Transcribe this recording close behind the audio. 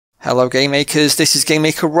Hello GameMakers, this is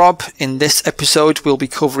GameMaker Rob. In this episode we'll be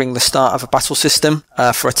covering the start of a battle system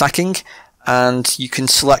for attacking, and you can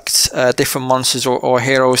select different monsters or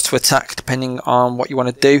heroes to attack depending on what you want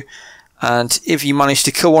to do, and if you manage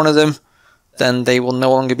to kill one of them then they will no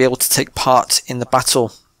longer be able to take part in the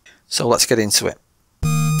battle. So let's get into it.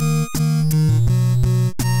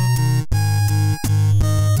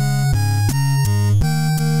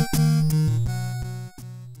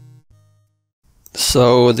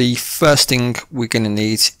 So the first thing we're going to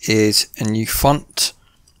need is a new font.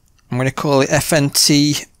 I'm going to call it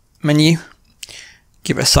FNT menu,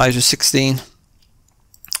 give it a size of 16,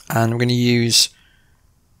 and we're going to use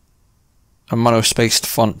a monospaced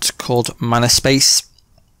font called Manaspace.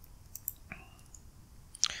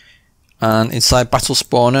 And inside Battle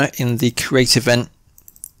Spawner, in the create event,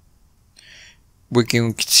 we're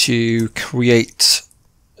going to create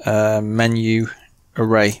a menu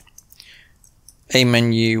array. A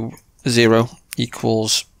menu 0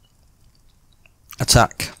 equals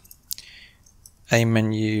attack. A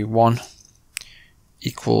menu 1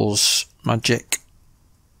 equals magic.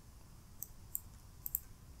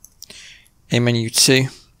 A menu 2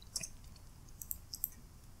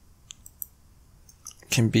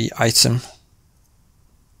 can be item.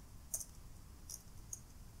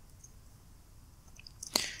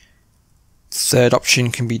 Third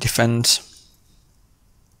option can be defend.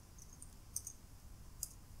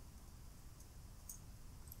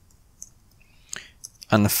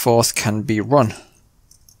 And the fourth can be run.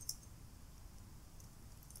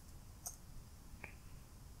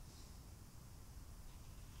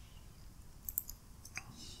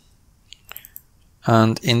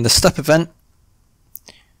 And in the step event,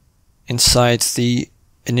 inside the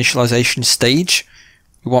initialization stage,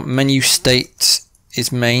 we want menu state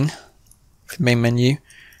is main menu,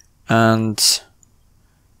 and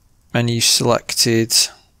menu selected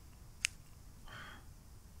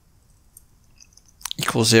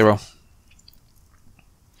equals 0.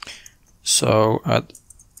 So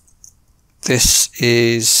this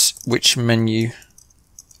is which menu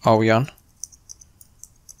are we on?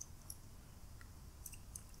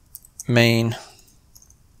 Main,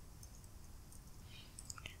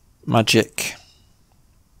 magic,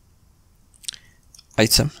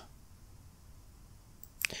 item,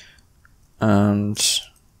 and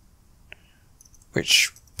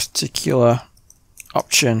which particular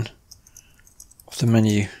option of the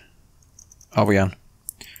menu are we on?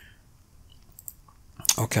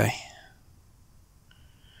 Okay.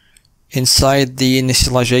 Inside the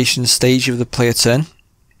initialization stage of the player turn,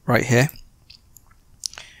 right here,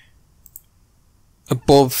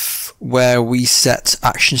 above where we set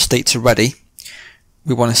action state to ready,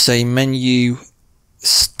 we want to say menu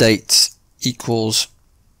state equals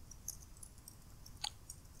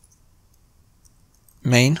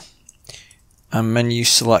main, and menu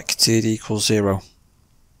selected equals 0.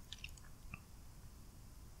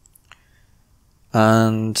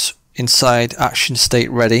 And inside action state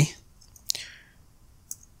ready,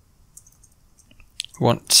 we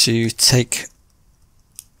want to take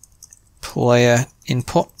player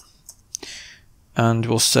input, and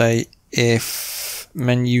we'll say if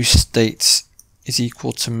menu state is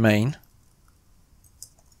equal to main,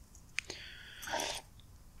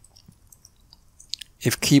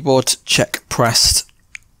 if keyboard check pressed,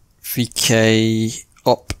 VK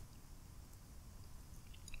up,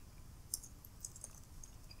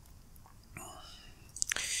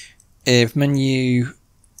 if menu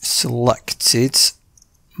selected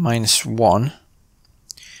 -1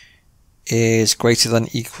 is greater than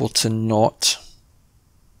equal to 0,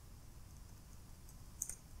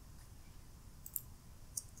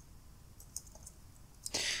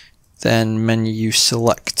 then menu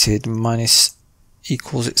selected minus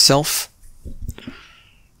equals itself,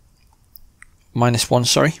 -1,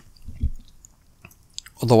 sorry.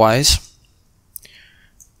 Otherwise,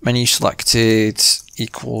 menu selected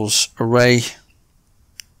equals array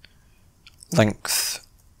length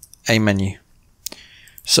a menu.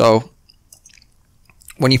 So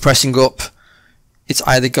when you're pressing up, it's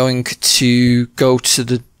either going to go to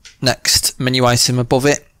the next menu item above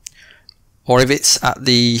it, or if it's at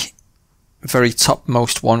the very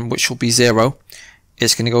topmost one, which will be 0,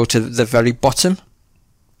 it's going to go to the very bottom,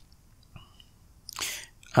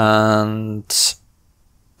 and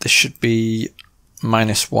this should be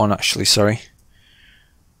 -1 actually, sorry,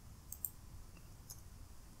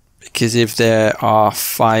 because if there are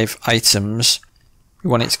 5 items, we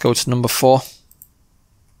want it to go to number 4.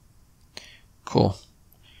 Cool.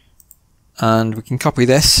 And we can copy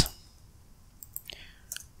this,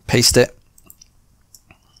 paste it.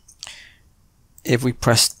 If we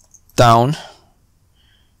press down,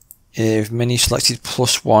 if menu selected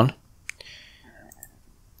 +1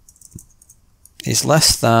 is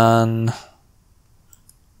less than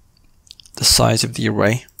the size of the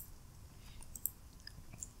array,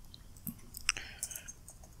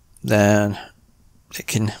 then it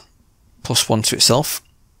can +1 to itself.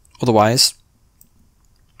 Otherwise,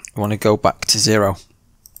 we want to go back to 0.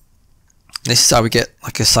 This is how we get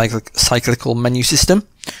like a cyclical menu system.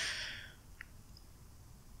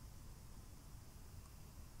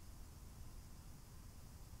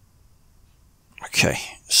 Okay,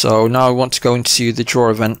 so now we want to go into the draw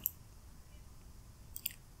event,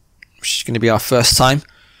 which is going to be our first time.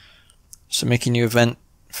 So make a new event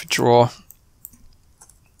for draw,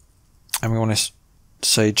 and we want to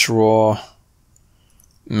say draw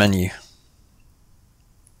menu.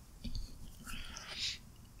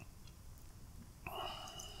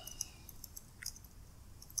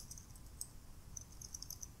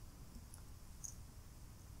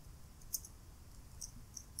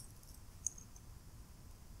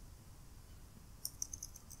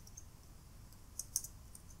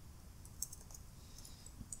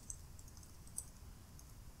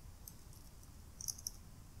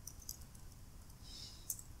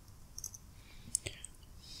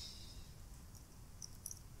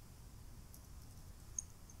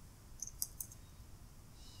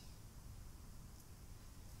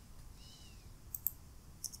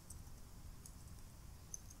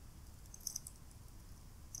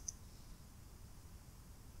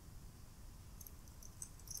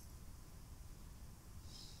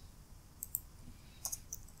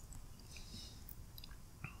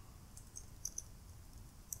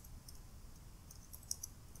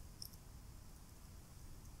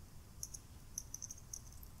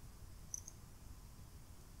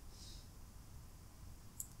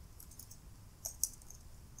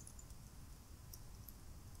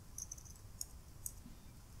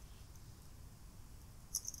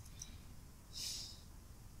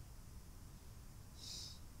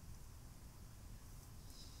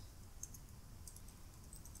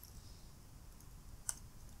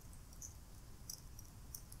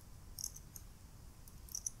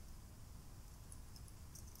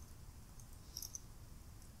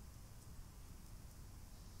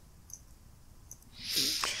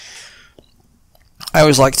 I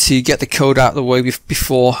always like to get the code out of the way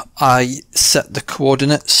before I set the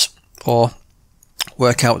coordinates or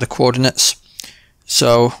work out the coordinates.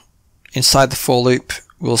 So inside the for loop,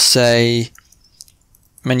 we'll say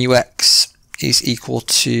menu x is equal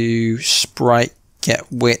to sprite get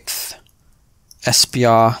width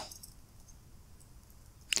SPR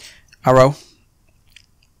arrow.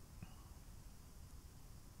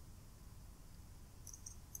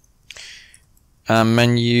 And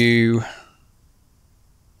menu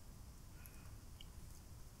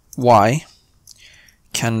y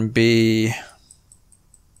can be,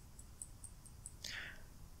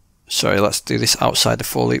 sorry, let's do this outside the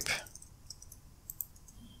for loop.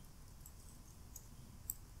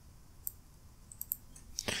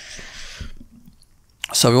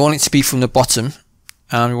 So we want it to be from the bottom,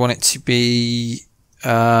 and we want it to be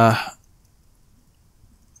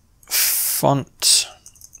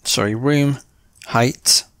room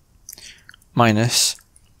height minus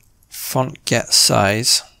font get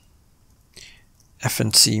size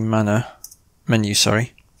FNC menu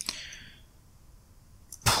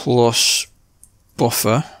plus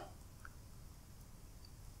buffer,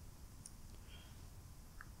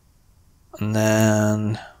 and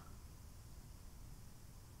then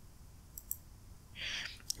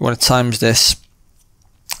you want to times this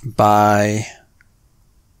by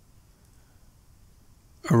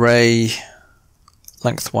array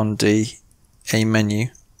length 1D a menu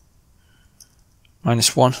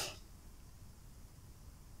minus 1.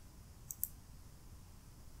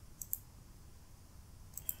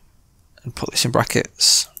 And put this in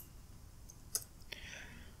brackets.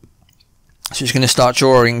 So it's going to start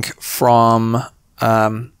drawing from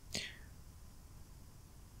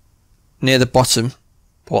near the bottom,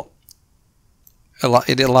 but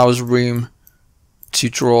it allows room to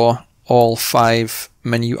draw all 5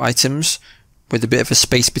 menu items with a bit of a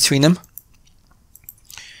space between them.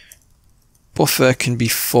 Buffer can be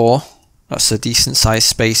 4. That's a decent size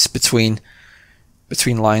space between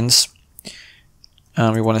lines.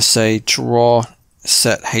 And we want to say draw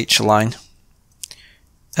set H line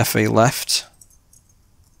FA left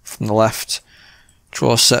from the left,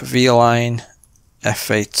 draw set V line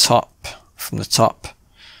FA top from the top,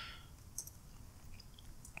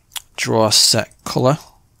 draw set color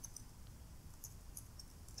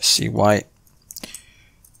C white,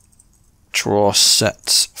 draw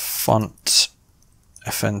set font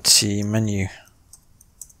FNT menu.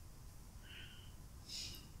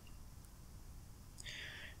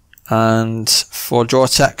 and for draw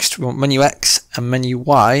text we want menu X and menu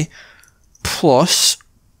Y plus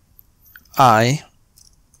I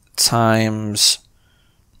times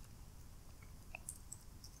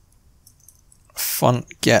font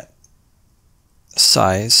get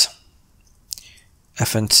size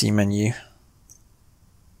FNT menu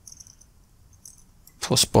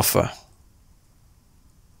plus buffer.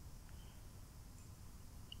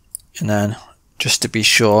 And then just to be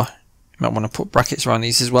sure, you might want to put brackets around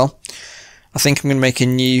these as well. I think I'm going to make a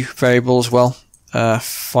new variable as well.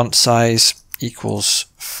 Font size equals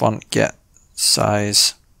font get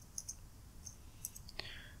size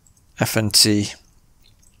FNT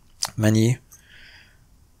menu.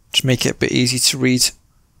 Just make it a bit easy to read.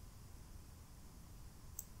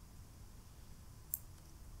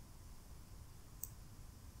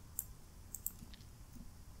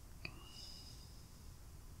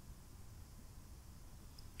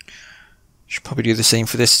 Should probably do the same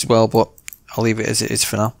for this as well, but I'll leave it as it is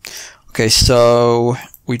for now. Okay, so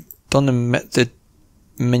we've done the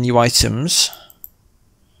menu items.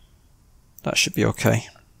 That should be okay.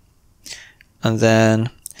 And then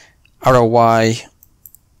arrow Y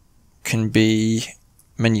can be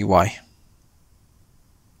menu Y.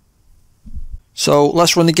 So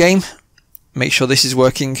let's run the game. Make sure this is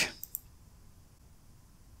working.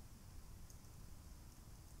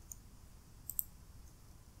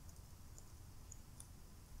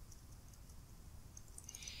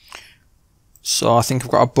 So I think I've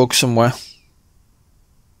got a bug somewhere.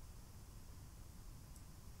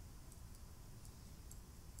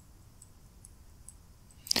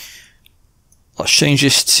 Let's change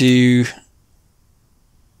this to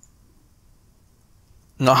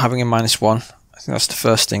not having a -1. I think that's the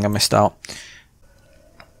first thing I missed out.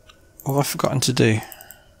 What have I forgotten to do?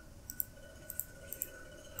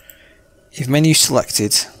 If menu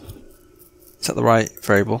selected, is that the right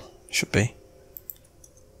variable? Should be.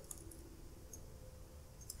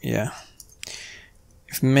 Yeah.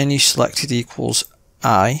 If menu selected equals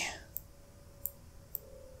I.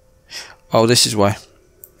 Oh, this is why.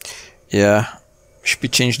 Yeah. Should be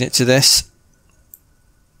changing it to this.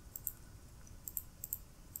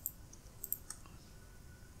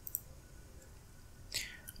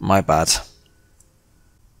 My bad.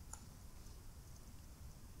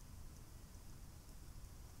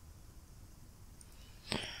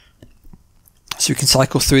 So we can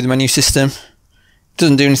cycle through the menu system.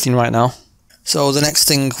 Doesn't do anything right now. So the next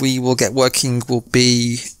thing we will get working will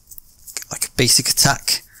be like a basic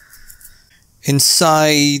attack.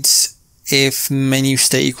 Inside, if menu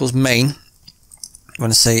state equals main, I'm going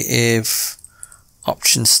to say if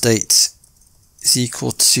option state is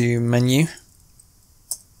equal to menu.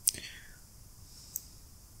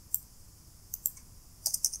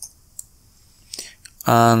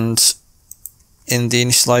 And in the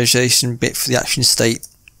initialization bit for the action state,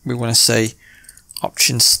 we want to say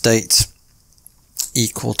option state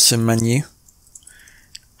equal to menu,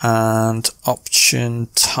 and option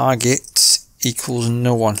target equals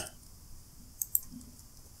no one.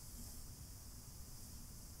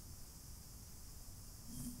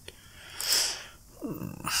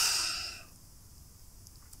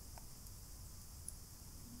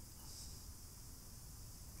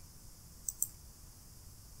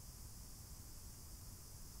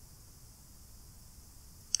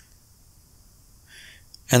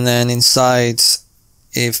 And then inside,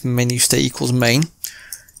 if menu state equals main, we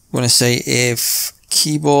want to say if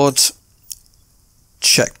keyboard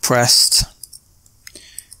check pressed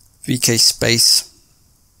VK space,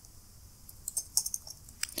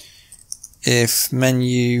 if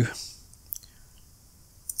menu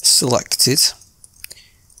selected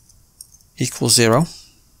equals 0,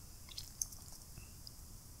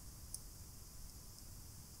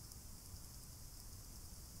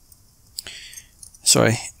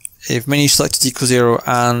 sorry, if menu selected equals 0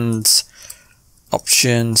 and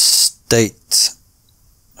option state,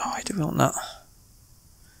 oh, I do want that.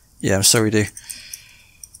 Yeah, I'm sorry, we do.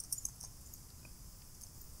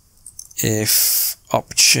 If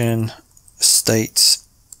option state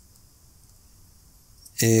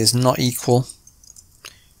is not equal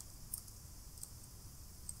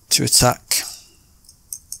to attack,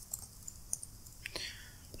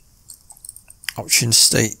 option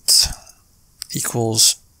state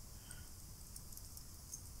equals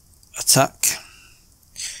attack,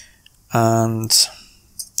 and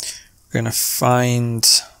we're going to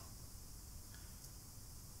find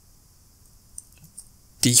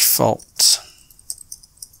default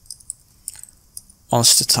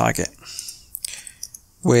monster target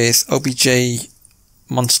with obj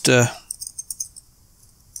monster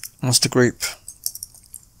group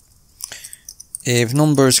if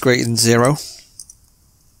number is greater than 0,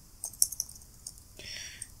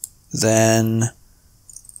 then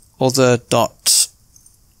other dot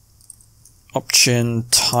option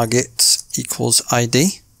target equals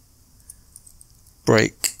ID,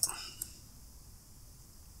 break.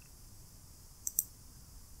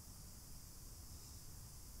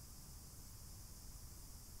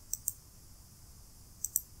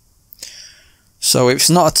 So if it's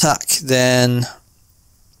not attack, then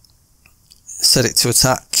set it to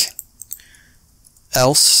attack,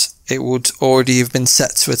 else it would already have been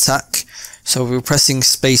set to attack. So if we're pressing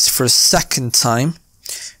space for a second time,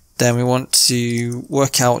 then we want to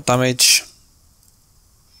work out damage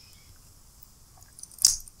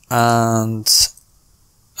and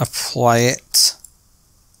apply it.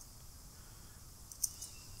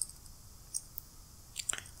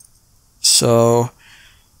 So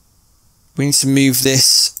we need to move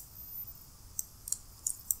this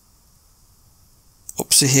up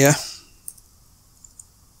to here.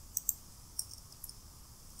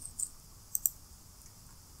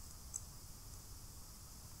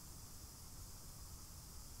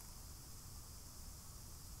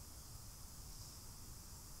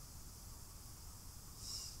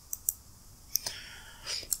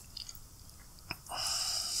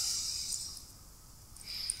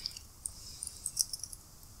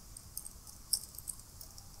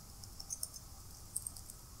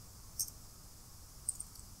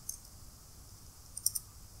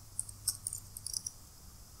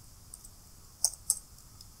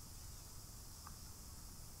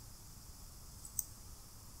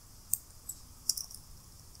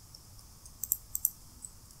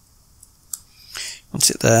 Want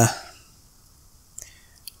it there,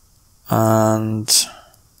 and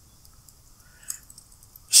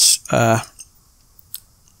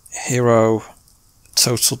hero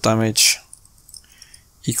total damage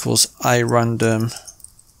equals iRandom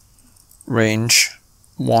range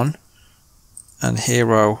 1 and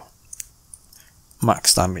hero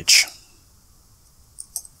max damage.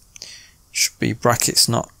 Should be brackets,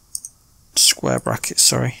 not square brackets,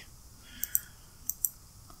 sorry.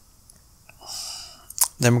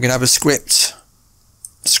 Then we're going to have a script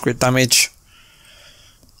damage.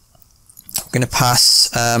 We're going to pass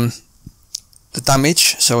the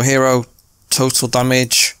damage, so hero total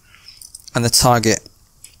damage, and the target,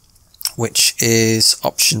 which is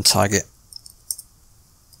option target.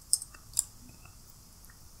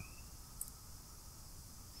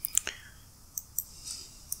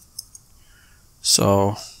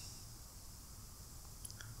 So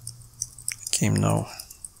game know.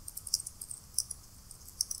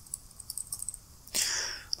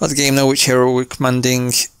 Let the game know which hero we're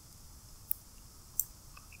commanding.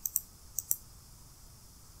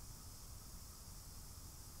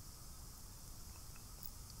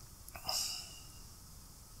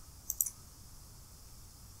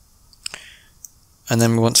 And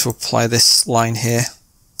then we want to apply this line here.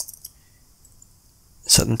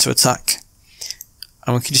 Set them to attack.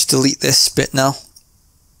 And we can just delete this bit now,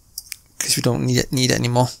 because we don't need it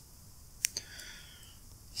anymore.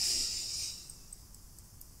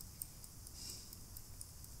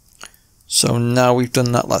 So now we've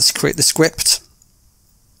done that, let's create the script.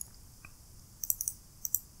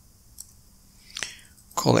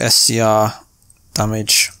 Call it SCR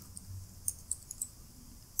damage.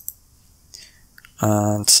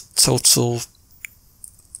 And total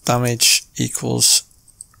damage equals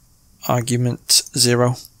argument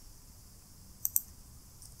 0.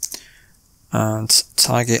 And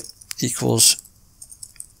target equals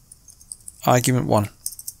argument 1.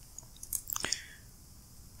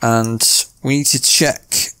 And we need to check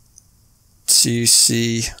to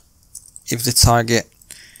see if the target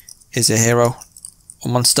is a hero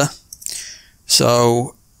or monster.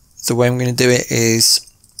 So the way I'm going to do it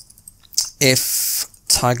is if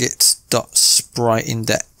target.sprite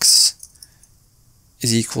index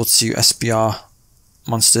is equal to SBR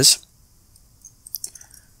monsters,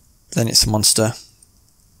 then it's a monster.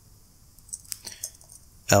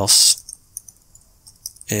 Else,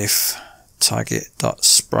 if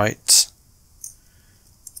target.sprite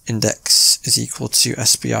index is equal to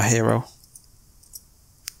SBR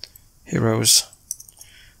heroes,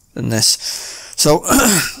 then this. So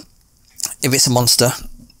if it's a monster,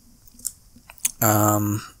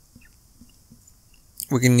 we're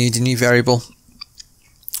going to need a new variable,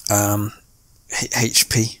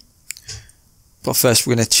 HP. But first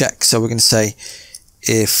we're going to check, so we're going to say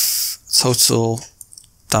if total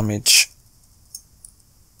damage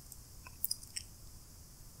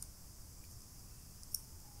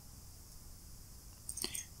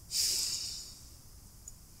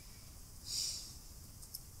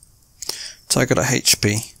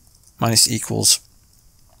target.hp minus equals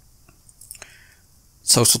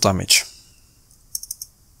total damage.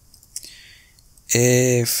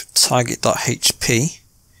 If target.hp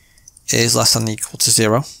is less than or equal to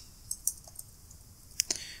 0,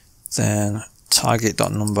 then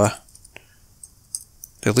target.number,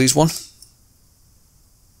 they lose 1.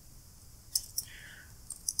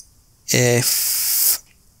 If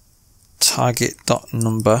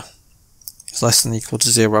target.number is less than or equal to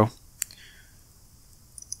 0,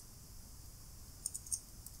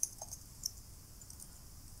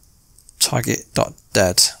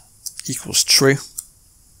 target.dead equals true.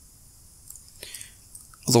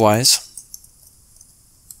 Otherwise,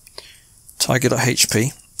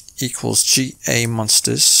 target.hp equals GA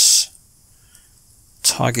monsters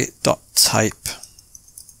target.type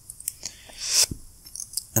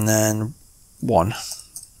and then 1.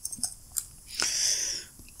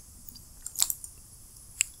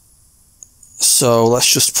 So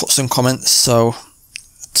let's just put some comments. So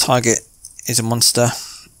target is a monster.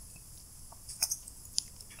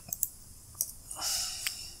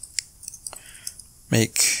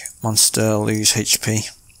 Make monster lose HP.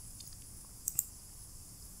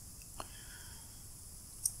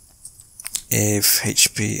 If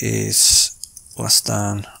HP is less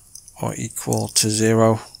than or equal to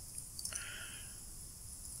 0,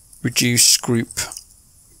 reduce group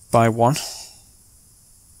by 1.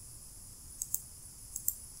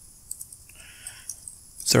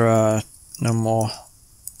 If there are no more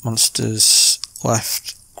monsters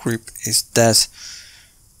left, group is dead.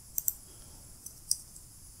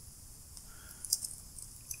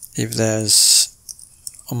 If there's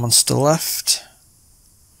a monster left,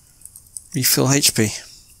 refill HP.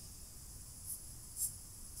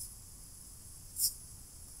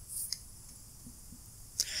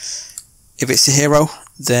 If it's a hero,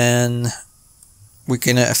 then we're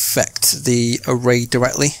going to affect the array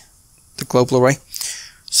directly, the global array.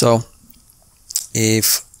 So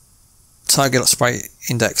if target.sprite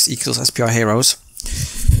index equals SPR heroes,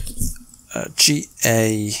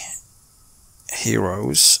 GA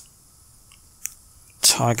heroes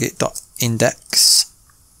target.index,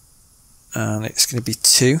 and it's going to be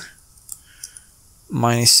 2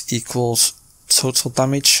 minus equals total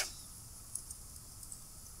damage.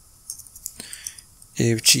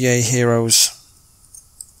 If GA heroes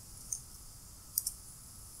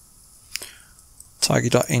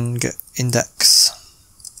target.index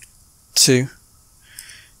 2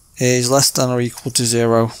 is less than or equal to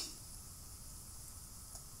 0,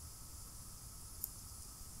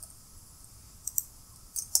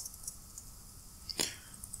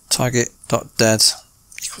 target.dead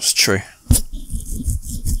equals true. Let's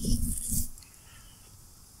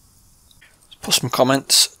put some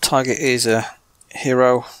comments. Target is a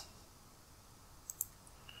hero.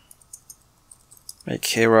 Make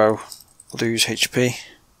hero lose HP.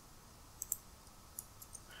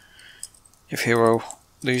 If hero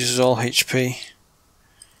loses all HP,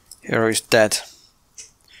 hero is dead.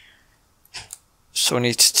 So we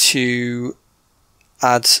need to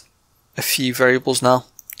add a few variables now.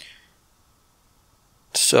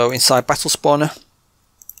 So inside battle spawner,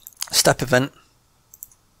 step event,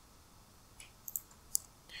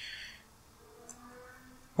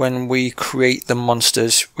 when we create the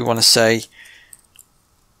monsters, we want to say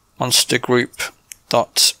monster group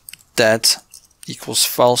dot dead equals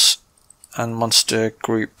false, and monster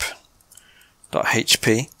group dot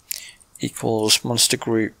HP equals monster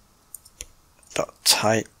group dot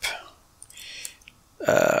type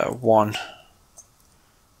 1.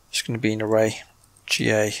 It's going to be an array.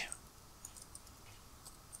 GA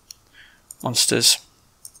monsters.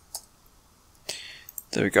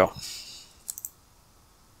 There we go.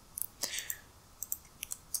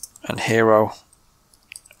 And hero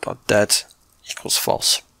dot dead equals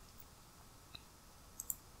false.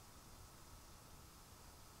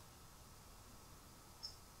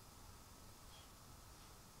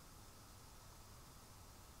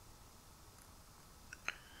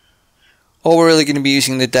 All we're really going to be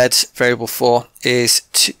using the dead variable for is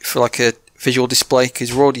for like a visual display,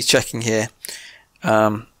 because we're already checking here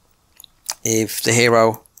if the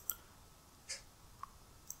hero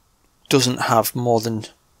doesn't have more than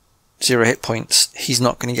 0 hit points, he's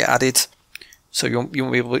not going to get added, so you won't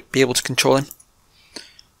be able to control him.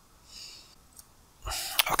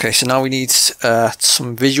 Okay, so now we need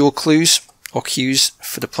some visual clues or cues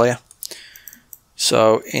for the player.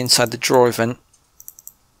 So inside the draw event,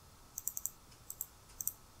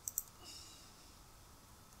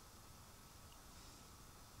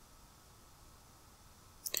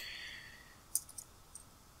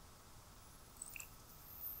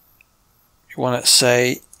 you want to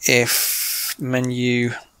say if if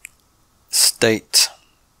menu state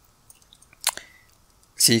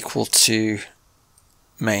is equal to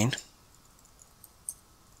main,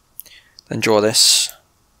 then draw this,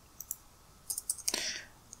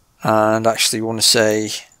 and actually we want to say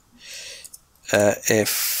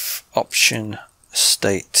if option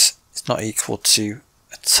state is not equal to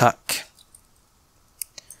attack,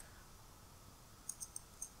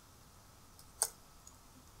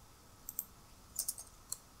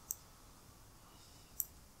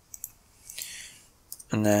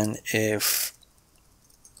 and then if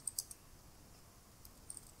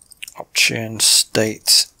option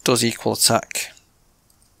state does equal attack,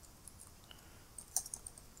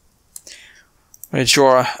 I'm going to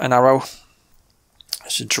draw an arrow.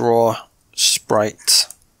 So draw sprite,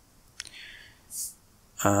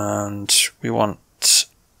 and we want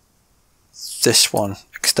this one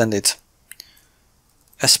extended.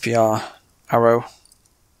 SPR arrow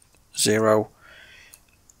 0,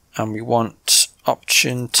 and we want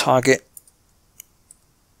option target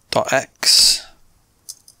dot x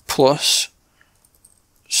plus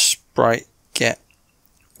sprite get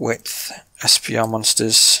width SPR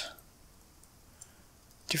monsters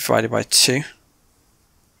divided by 2.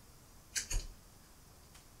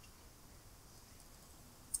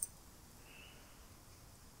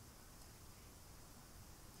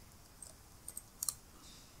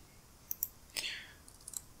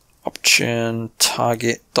 Option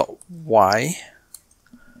target dot y.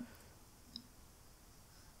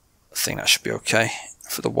 I think that should be okay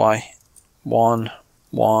for the y. 1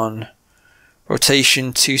 1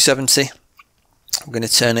 rotation 270. I'm going to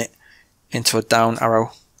turn it into a down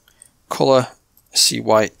arrow. Color C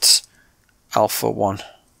white alpha 1. Let's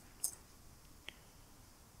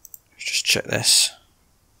just check this.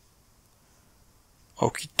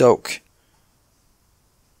 Okie doke.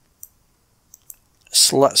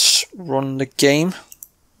 So let's run the game,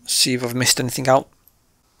 see if I've missed anything out.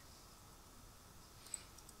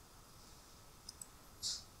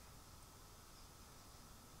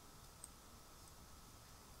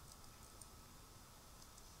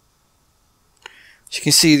 So you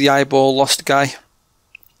can see the eyeball lost a guy,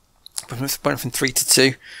 went from 3 to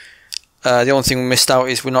 2. The only thing we missed out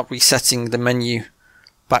is we're not resetting the menu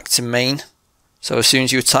back to main. So as soon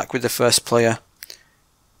as you attack with the first player,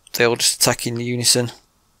 they'll just attack in unison.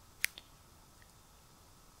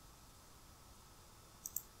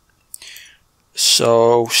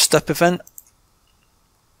 So step event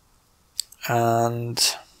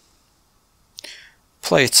and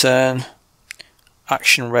play a turn,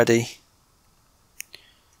 action ready.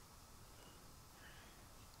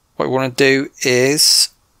 What we want to do is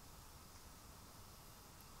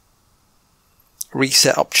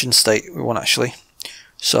reset option state. We want actually.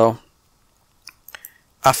 So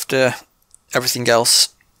after everything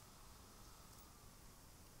else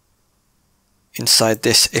inside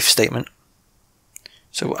this if statement,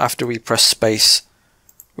 so after we press space,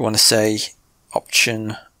 we want to say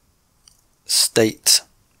option state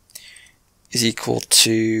is equal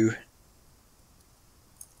to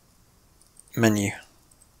menu.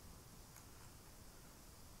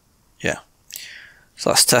 Yeah, so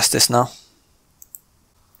let's test this now.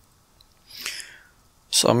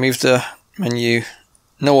 So I'll move the menu.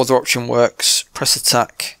 No other option works. Press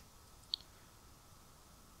attack.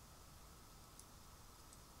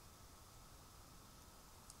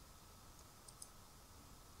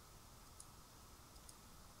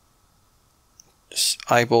 Just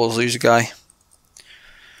eyeballs, lose a guy.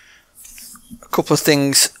 A couple of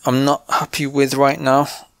things I'm not happy with right now.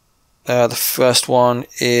 The first one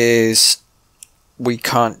is we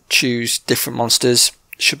can't choose different monsters.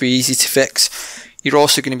 Should be easy to fix. You're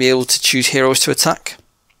also going to be able to choose heroes to attack.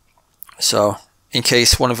 So in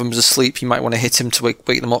case one of them is asleep, you might want to hit him to wake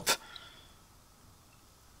them up.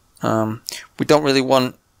 We don't really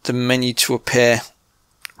want the menu to appear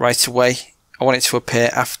right away. I want it to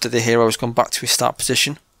appear after the hero has gone back to his start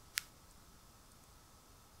position.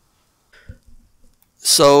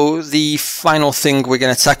 So the final thing we're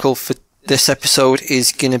going to tackle for this episode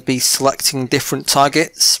is going to be selecting different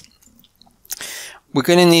targets. We're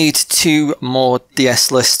going to need 2 more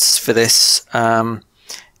DS lists for this, and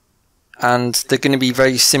they're going to be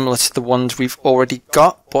very similar to the ones we've already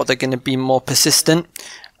got, but they're going to be more persistent.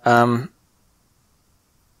 I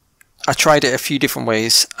tried it a few different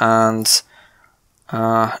ways, and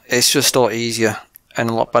it's just a lot easier and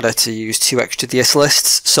a lot better to use 2 extra DS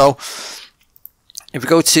lists. So if we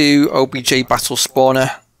go to OBJ Battle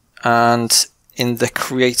Spawner, and in the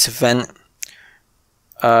create event,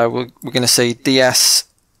 we're going to say DS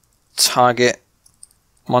target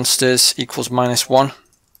monsters equals -1.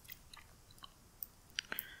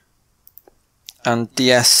 and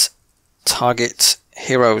ds target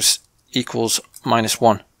heroes equals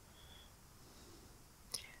 -1.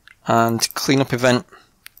 And cleanup event,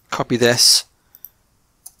 copy this,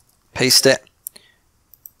 paste it.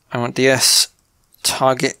 I want ds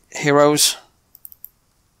target heroes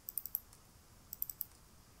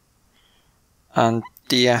and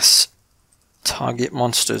ds target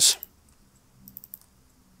monsters.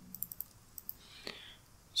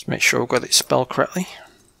 Let's make sure we've got it spelled correctly.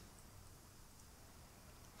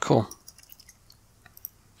 Cool.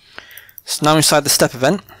 So now inside the step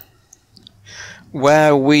event,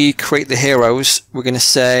 where we create the heroes, we're going to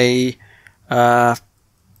say, just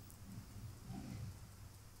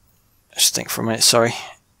think for a minute, sorry.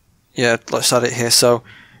 Yeah, let's add it here. So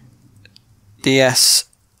ds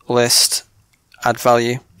list add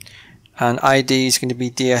value, and ID is going to be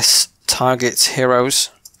ds target heroes,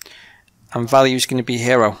 and value is going to be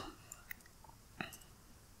hero.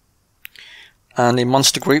 And in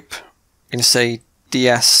monster group, we're going to say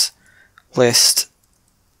ds list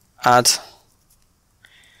add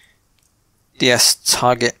ds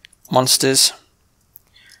target monsters,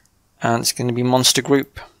 and it's going to be monster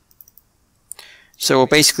group. So we're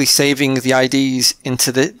basically saving the IDs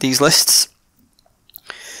into these lists.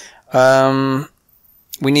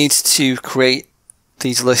 We need to create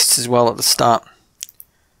these lists as well at the start.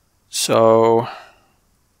 So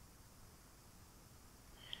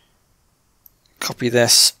copy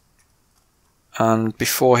this, and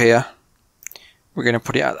before here we're going to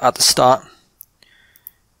put it at the start.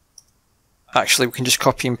 Actually, we can just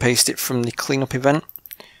copy and paste it from the cleanup event.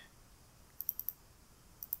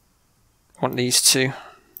 I want these two.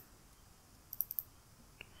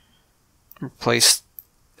 Replace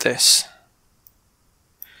this.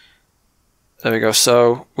 There we go.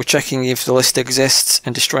 So we're checking if the list exists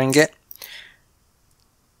and destroying it.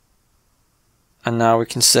 And now we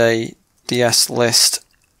can say ds list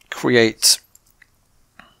create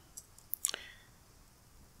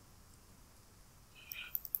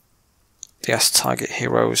ds target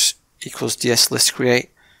heroes equals ds list create,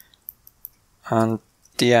 and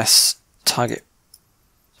ds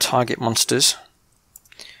target monsters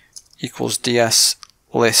equals ds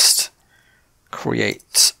list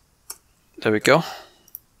create. There we go.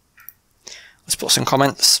 Let's put some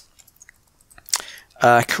comments.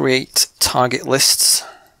 Create target lists,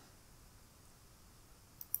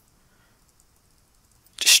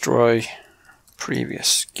 destroy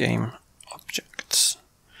previous game objects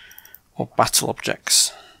or battle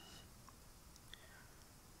objects.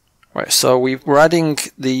 Right, so we're adding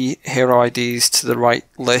the hero IDs to the right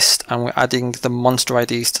list, and we're adding the monster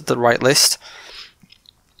IDs to the right list,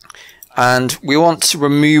 and we want to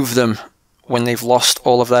remove them when they've lost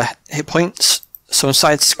all of their hit points. So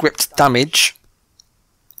inside script damage,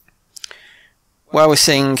 where we're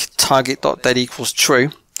saying target.dead equals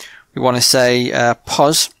true, we want to say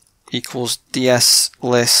pos equals ds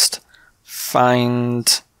list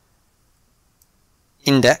find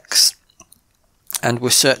index, and we're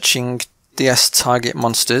searching ds target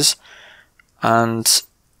monsters, and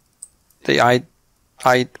the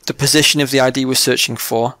position of the ID we're searching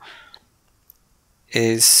for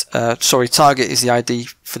is target is the ID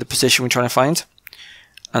for the position we're trying to find,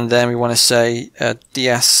 and then we want to say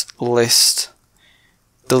ds list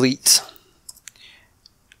delete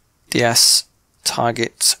ds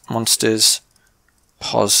target monsters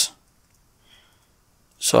pos.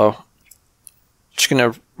 So just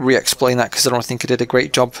going to re-explain that because I don't think I did a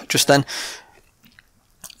great job just then.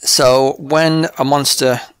 So when a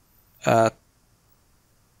monster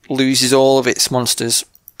loses all of its monsters,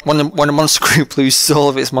 when a monster group loses all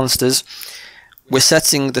of its monsters, we're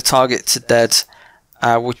setting the target to dead.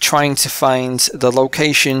 We're trying to find the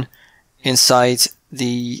location inside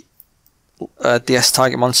the ds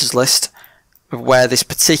target monsters list of where this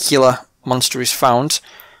particular monster is found,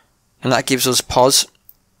 and that gives us pos.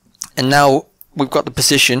 And now we've got the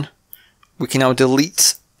position, we can now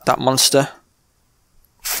delete that monster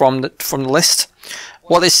from the list.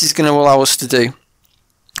 What this is going to allow us to do,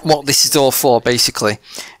 what this is all for basically,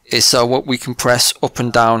 is so what we can press up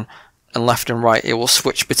and down and left and right, it will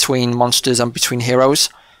switch between monsters and between heroes.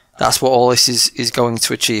 That's what all this is going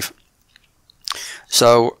to achieve.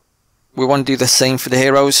 So we want to do the same for the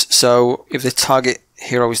heroes. So if the target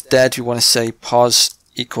hero is dead, we want to say pos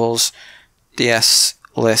equals ds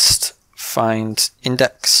list find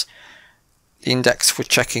index. The index we're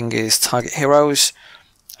checking is target heroes,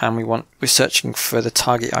 and we're searching for the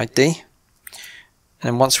target ID. And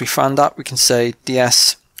then once we find that, we can say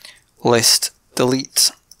ds list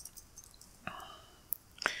delete,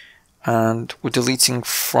 and we're deleting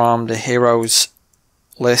from the heroes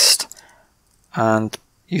list, and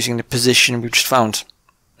using the position we've just found.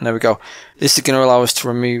 And there we go. This is going to allow us to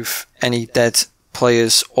remove any dead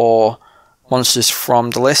players or monsters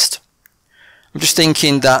from the list. I'm just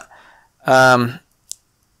thinking that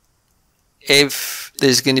if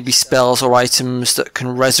there's going to be spells or items that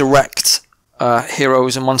can resurrect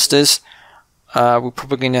heroes and monsters, we're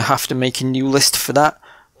probably going to have to make a new list for that.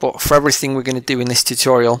 But for everything we're going to do in this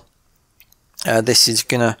tutorial, this is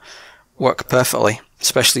going to work perfectly,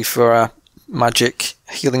 especially for magic,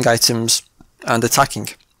 healing items and attacking.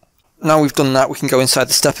 Now we've done that, we can go inside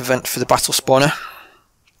the step event for the battle spawner.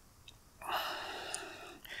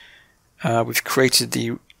 We've created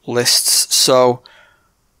the lists, so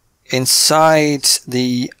inside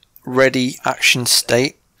the ready action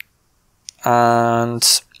state, and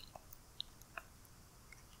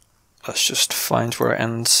let's just find where it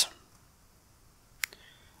ends.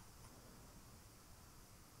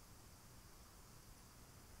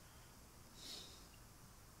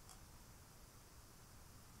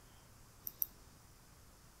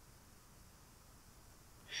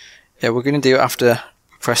 Yeah, we're going to do it after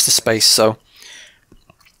we press the space. So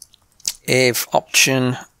if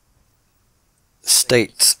option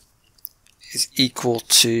state is equal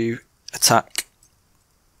to attack,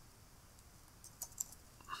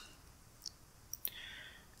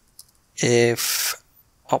 if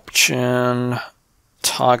option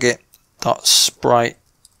target dot sprite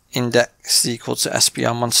index is equal to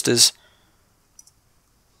SBR monsters,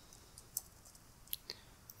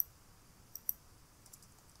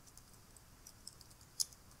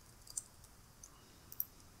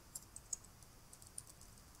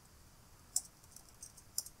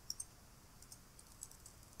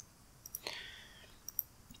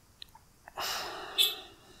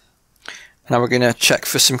 now we're going to check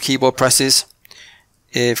for some keyboard presses.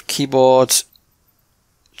 If keyboard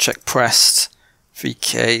check pressed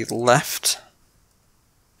VK left,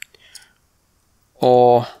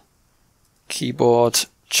 or keyboard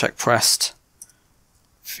check pressed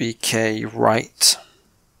VK right.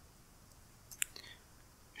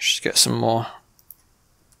 Just get some more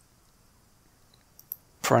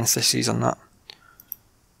parentheses on that.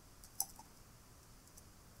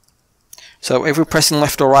 So if we're pressing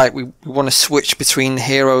left or right, we want to switch between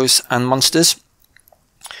heroes and monsters.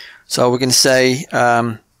 So we're going to say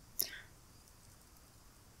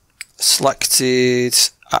selected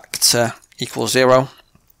actor equals 0.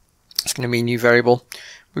 It's going to be a new variable.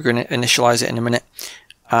 We're going to initialize it in a minute.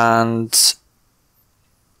 And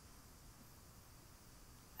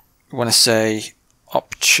we want to say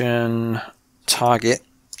option target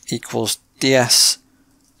equals DS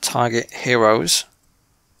target heroes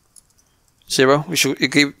 0, which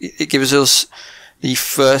it gives us the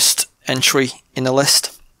first entry in the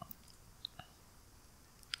list.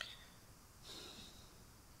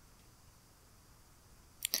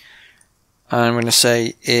 And I'm going to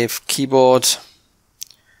say if keyboard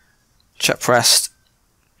check pressed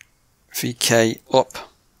VK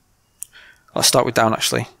up, I'll start with down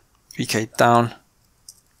actually, VK down,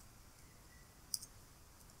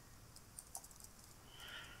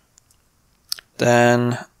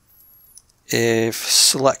 then if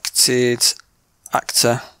selected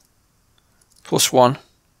actor +1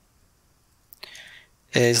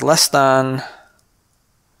 is less than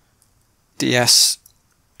DS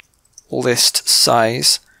list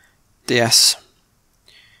size DS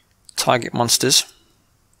target monsters,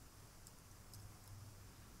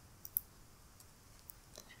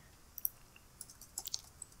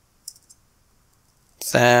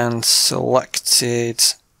 then selected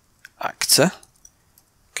actor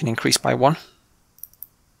can increase by 1.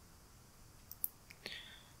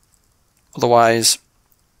 Otherwise,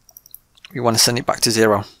 we want to send it back to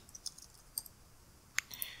 0.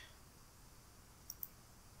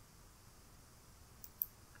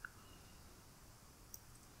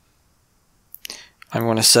 I'm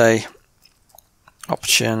going to say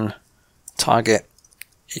option target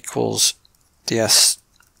equals DS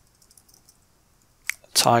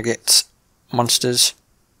target monsters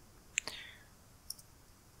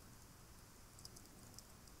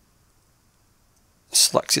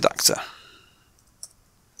selected actor.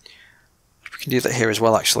 We can do that here as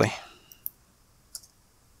well actually.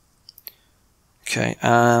 Okay,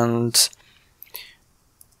 and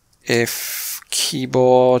if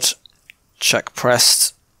keyboard check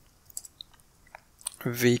pressed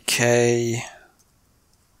VK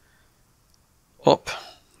up,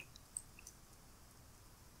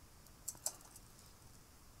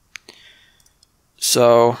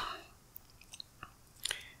 so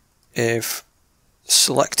if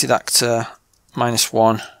selected actor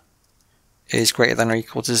 -1 is greater than or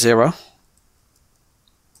equal to 0,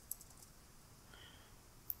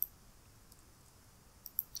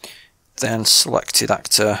 then selected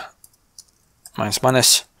actor minus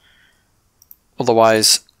minus.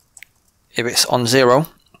 Otherwise, if it's on 0,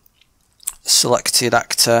 selected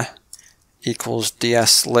actor equals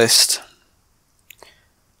ds list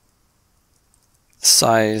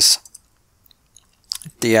size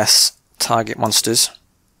ds target monsters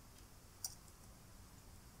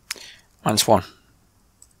 -1,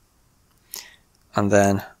 and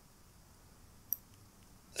then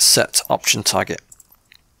set option target.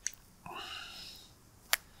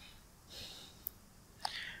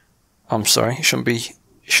 I'm sorry, it shouldn't be.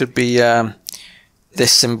 It should be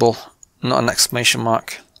this symbol, not an exclamation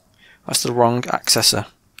mark. That's the wrong accessor.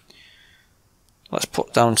 Let's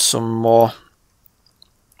put down some more.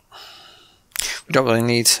 We don't really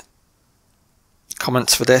need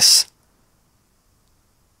comments for this.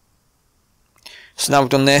 So now we've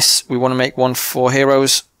done this, we want to make one for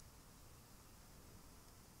heroes.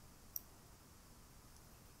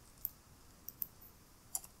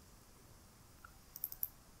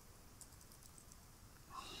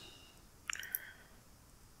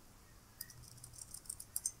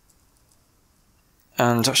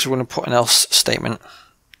 And actually, we're going to put an else statement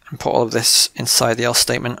and put all of this inside the else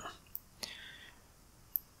statement,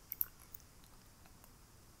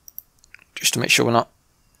 just to make sure we're not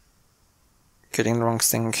getting the wrong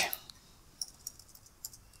thing.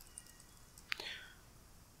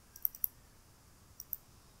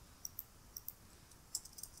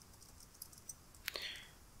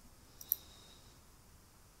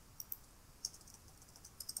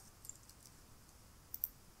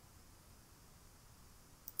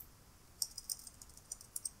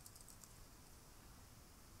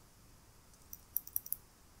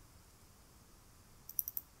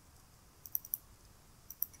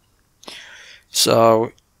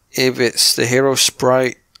 So if it's the hero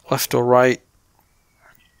sprite, left or right,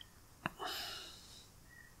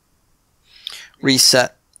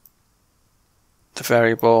 reset the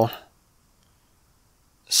variable,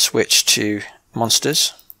 switch to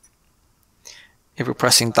monsters. If we're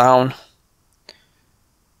pressing down,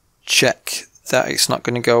 check that it's not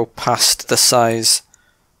going to go past the size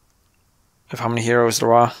of how many heroes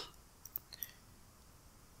there are.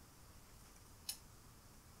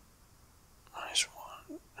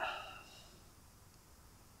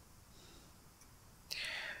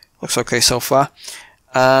 Looks okay so far.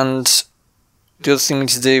 And the other thing we need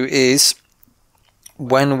to do is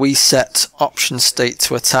when we set option state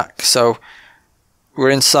to attack, so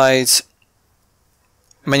we're inside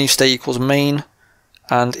menu state equals main,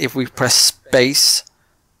 and if we press space,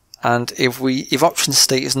 and if option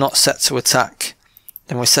state is not set to attack,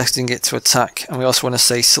 then we're setting it to attack, and we also want to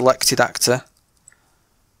say selected actor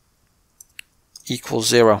equals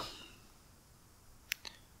 0.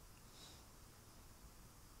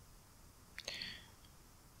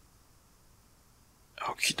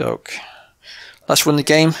 Okie doke. Let's run the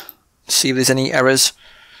game, see if there's any errors,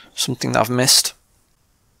 something that I've missed.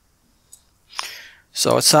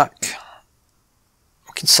 So attack,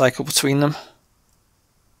 we can cycle between them.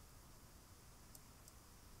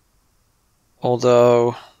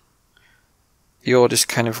 Although the order's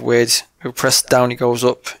kind of weird. If we press down, it goes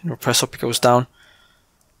up, and if we press up, it goes down.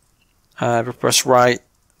 If we press right,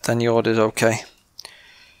 then the order's okay.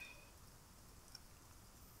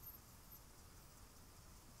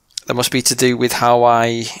 That must be to do with how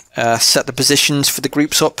I set the positions for the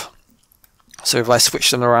groups up. So if I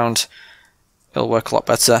switch them around, it'll work a lot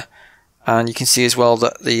better. And you can see as well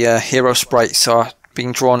that the hero sprites are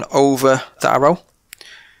being drawn over the arrow.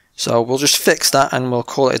 So we'll just fix that and we'll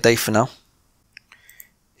call it a day for now.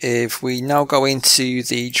 If we now go into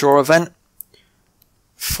the draw event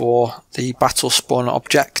for the battle spawn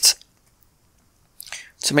object,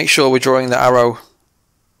 to make sure we're drawing the arrow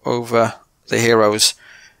over the heroes,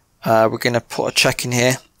 we're going to put a check in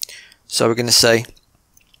here. So we're going to say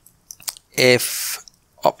if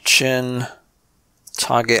option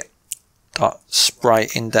target dot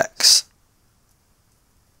sprite index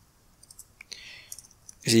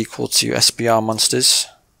is equal to SBR monsters,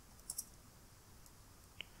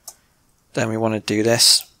 then we want to do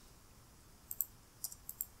this.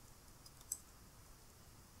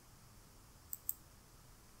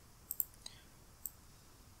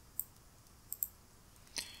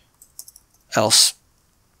 Else,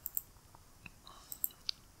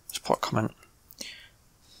 let's put a comment.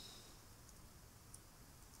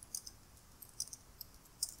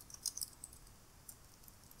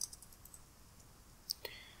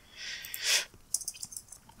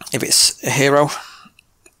 If it's a hero,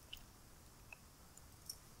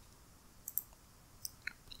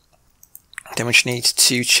 then we just need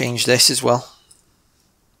to change this as well.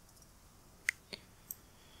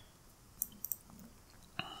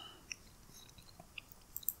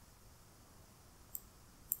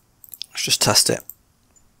 Let's just test it.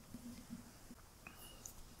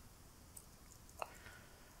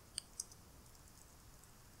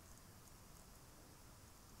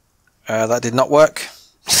 That did not work.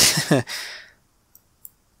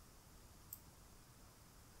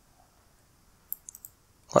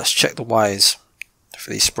 Let's check the Ys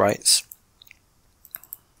for these sprites.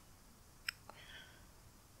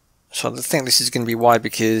 So I think this is going to be Y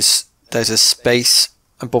because there's a space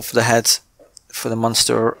above the head for the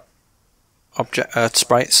monster object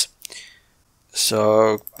sprites.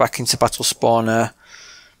 So back into battle spawner,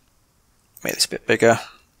 make this a bit bigger.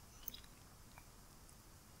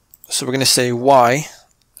 So we're going to say Y.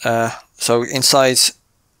 So inside,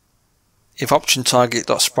 if option target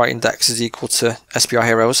dot sprite index is equal to SPR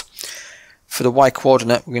heroes, for the Y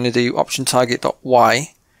coordinate we're going to do option target dot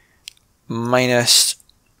Y minus.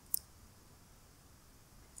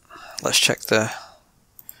 Let's check the.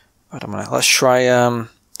 Wait a minute. Let's try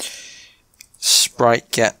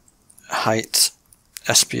sprite get height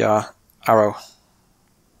SPR arrow.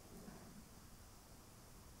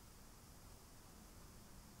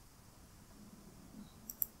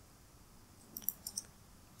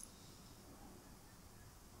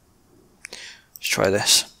 Let's try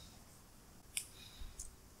this.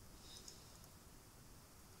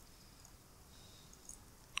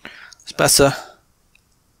 It's better.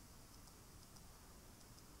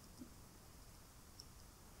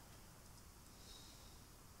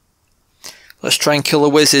 Let's try and kill a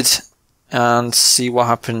wizard and see what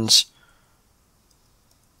happens.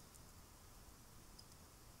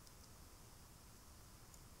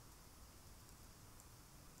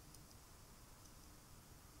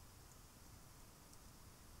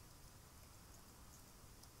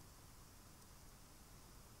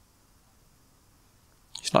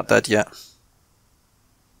 He's not dead yet.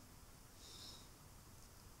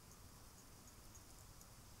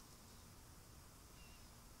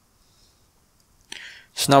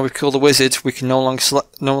 So now we've killed the wizard, we can no longer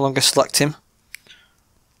select him,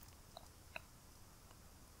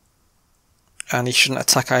 and he shouldn't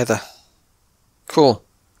attack either. Cool.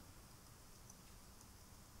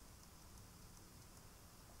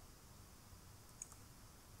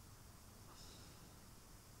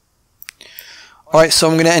 Alright, so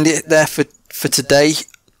I'm going to end it there for today.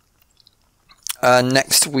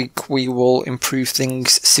 Next week we will improve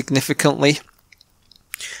things significantly.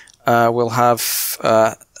 We'll have,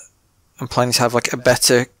 I'm planning to have like a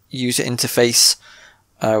better user interface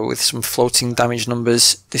with some floating damage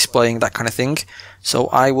numbers displaying that kind of thing. So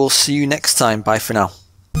I will see you next time. Bye for now.